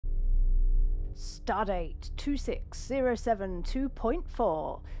Stardate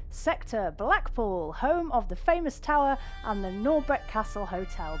 26072.4, Sector Blackpool, home of the famous tower and the Norbreck Castle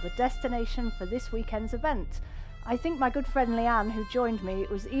Hotel, the destination for this weekend's event. I think my good friend Leanne, who joined me,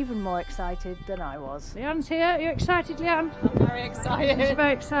 was even more excited than I was. Leanne's here. Are you excited, Leanne? I'm very excited. She's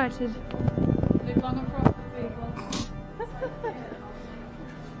very excited. Live long and prosper, people.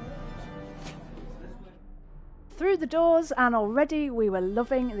 Through the doors, and already we were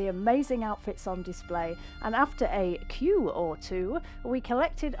loving the amazing outfits on display, and after a queue or two we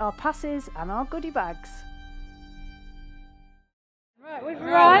collected our passes and our goodie bags. Right, we've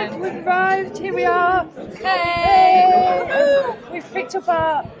arrived, here we are. Hey! We've picked up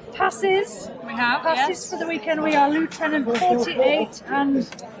our passes. We have, passes yes. For the weekend. We are Lieutenant 48 and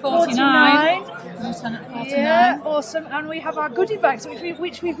 49. Lieutenant 49. Yeah, awesome. And we have our goodie bags,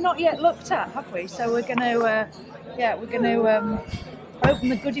 which we've not yet looked at, have we? So we're going to, open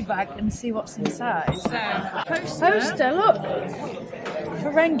the goodie bag and see what's inside. So, poster, look,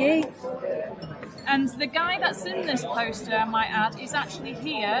 Ferengi. And the guy that's in this poster, I might add, is actually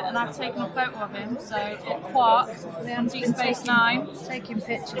here, and I've taken a photo of him. So, Quark, Deep Space Nine. Taking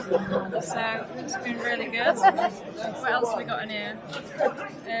pictures. So, it's been really good. What else have we got in here?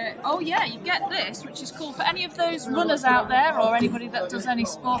 Oh yeah, you get this, which is cool for any of those runners out there, or anybody that does any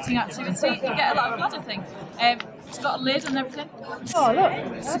sporting activity. You get a little bladder thing. It's got a lid and everything. Oh, look.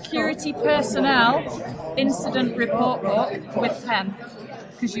 Security personnel incident report book with pen.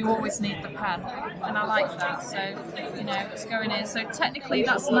 Because you always need the pen, and I like that. So you know it's going in. So technically,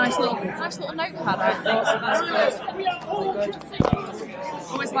 that's a nice little notepad, I think. So that's good.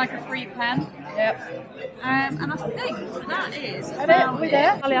 Always like a free pen. Yep. And I think that is. We're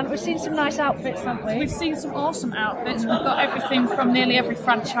there. We've seen some nice outfits, haven't we? We've seen some awesome outfits. We've got everything from nearly every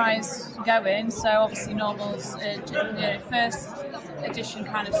franchise going. So obviously, Normal's first edition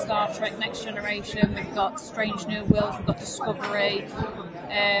kind of Star Trek, Next Generation. We've got Strange New Worlds. We've got Discovery.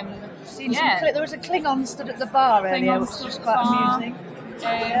 There was a Klingon stood at the bar earlier, which was quite amusing.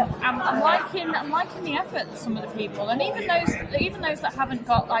 I'm liking the effort of some of the people, and even those that haven't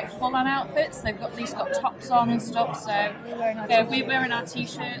got like full-on outfits, they've got at least got tops on and stuff. So we're wearing our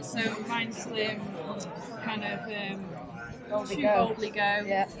t-shirts. So mine's slim, kind of boldly go.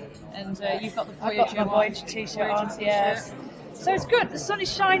 Yeah. And you've got the Voyager. I've got my Voyager t-shirt on. Yeah. So it's good. The sun is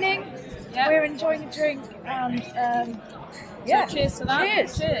shining. Yeah. We're enjoying a drink, and so cheers to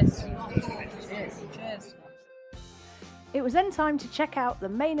that. Cheers. Cheers. It was then time to check out the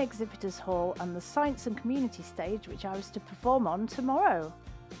main exhibitors hall and the science and community stage, which I was to perform on tomorrow.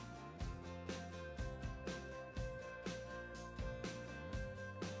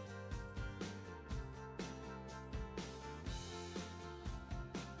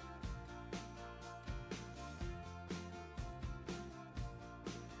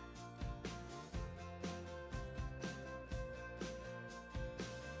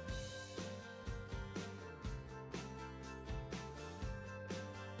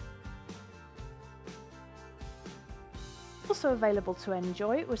 Also available to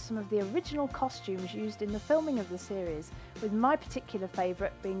enjoy was some of the original costumes used in the filming of the series, with my particular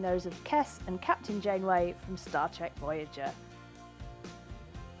favourite being those of Kes and Captain Janeway from Star Trek Voyager.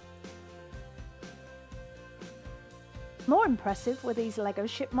 More impressive were these LEGO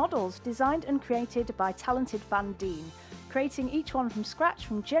ship models, designed and created by talented Van Deen. Creating each one from scratch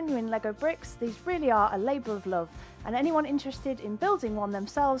from genuine LEGO bricks, these really are a labour of love, and anyone interested in building one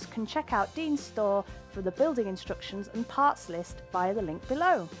themselves can check out Dean's store for the building instructions and parts list via the link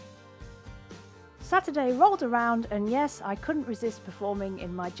below. Saturday rolled around, and yes, I couldn't resist performing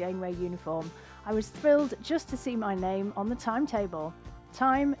in my Janeway uniform. I was thrilled just to see my name on the timetable.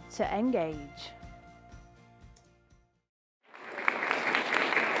 Time to engage.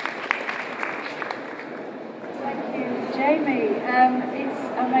 Jamie, it's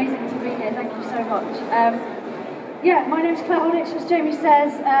amazing to be here, thank you so much. My name's Claire Hodich, as Jamie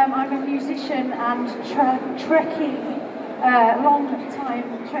says. I'm a musician and Trekkie, long-time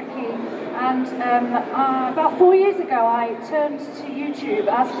Trekkie, and about 4 years ago I turned to YouTube,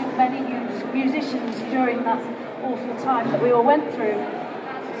 as with many musicians during that awful time that we all went through.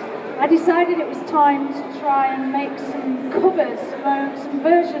 I decided it was time to try and make some covers, some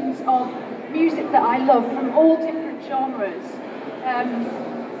versions of music that I love from all different genres,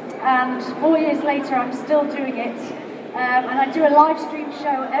 and 4 years later I'm still doing it, and I do a live stream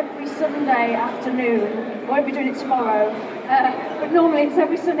show every Sunday afternoon. I won't be doing it tomorrow, but normally it's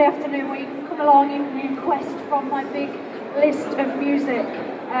every Sunday afternoon where you can come along, you can request from my big list of music,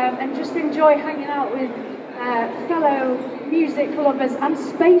 and just enjoy hanging out with fellow music lovers and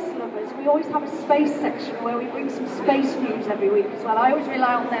space lovers. we always have a space section where we bring some space news every week as well. I always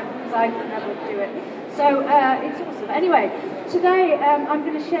rely on them because I can never do it. So it's awesome. Anyway, today I'm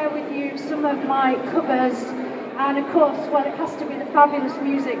going to share with you some of my covers, and of course, well, it has to be the fabulous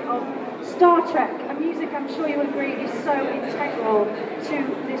music of Star Trek, a music I'm sure you agree is so integral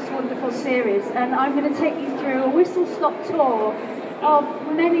to this wonderful series. And I'm going to take you through a whistle-stop tour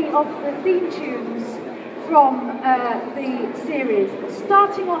of many of the theme tunes from the series.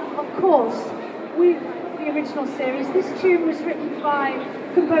 Starting off, of course, with the original series. This tune was written by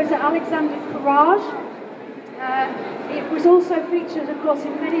composer Alexander Courage. It was also featured, of course,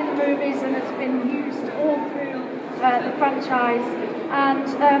 in many of the movies and has been used all through the franchise. And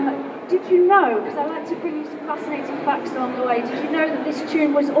did you know, because I like to bring you some fascinating facts along the way, did you know that this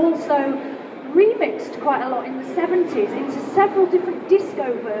tune was also remixed quite a lot in the 70s into several different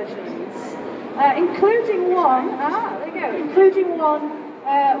disco versions, including one,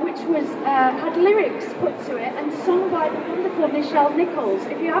 which was had lyrics put to it and sung by the wonderful Nichelle Nichols.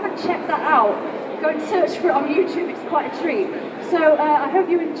 If you haven't checked that out, go and search for it on YouTube, it's quite a treat. So I hope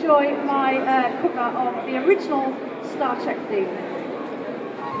you enjoy my cover of the original Star Trek theme.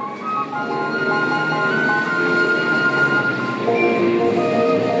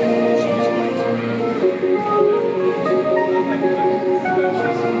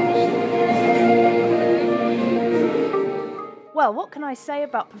 Well, what can I say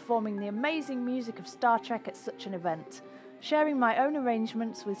about performing the amazing music of Star Trek at such an event? Sharing my own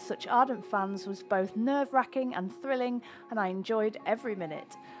arrangements with such ardent fans was both nerve-wracking and thrilling, and I enjoyed every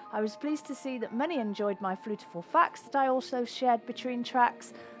minute. I was pleased to see that many enjoyed my Flutifull facts that I also shared between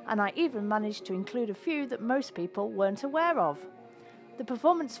tracks, and I even managed to include a few that most people weren't aware of. The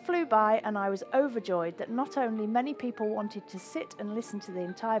performance flew by, and I was overjoyed that not only many people wanted to sit and listen to the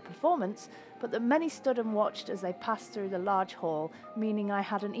entire performance, but that many stood and watched as they passed through the large hall, meaning I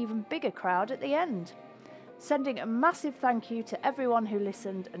had an even bigger crowd at the end. Sending a massive thank you to everyone who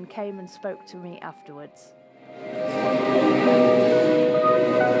listened and came and spoke to me afterwards.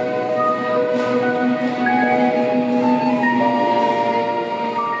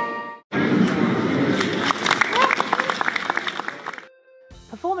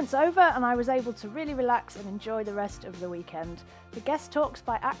 Performance over, and I was able to really relax and enjoy the rest of the weekend. The guest talks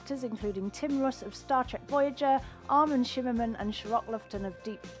by actors including Tim Russ of Star Trek Voyager, Armin Shimmerman and Sherlock Lufton of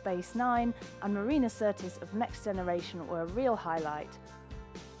Deep Space Nine, and Marina Sirtis of Next Generation were a real highlight.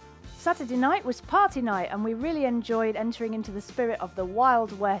 Saturday night was party night, and we really enjoyed entering into the spirit of the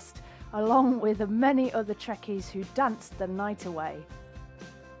Wild West, along with the many other Trekkies who danced the night away.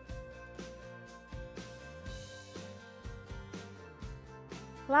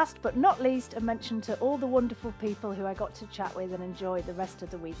 Last but not least, a mention to all the wonderful people who I got to chat with and enjoy the rest of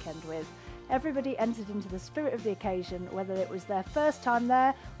the weekend with. Everybody entered into the spirit of the occasion, whether it was their first time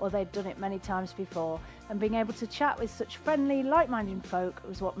there or they'd done it many times before, and being able to chat with such friendly, like-minded folk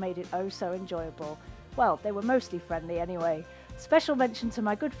was what made it oh so enjoyable. Well, they were mostly friendly anyway. Special mention to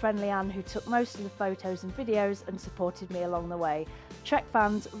my good friend Leanne, who took most of the photos and videos and supported me along the way. Trek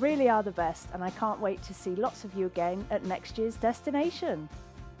fans really are the best, and I can't wait to see lots of you again at next year's destination.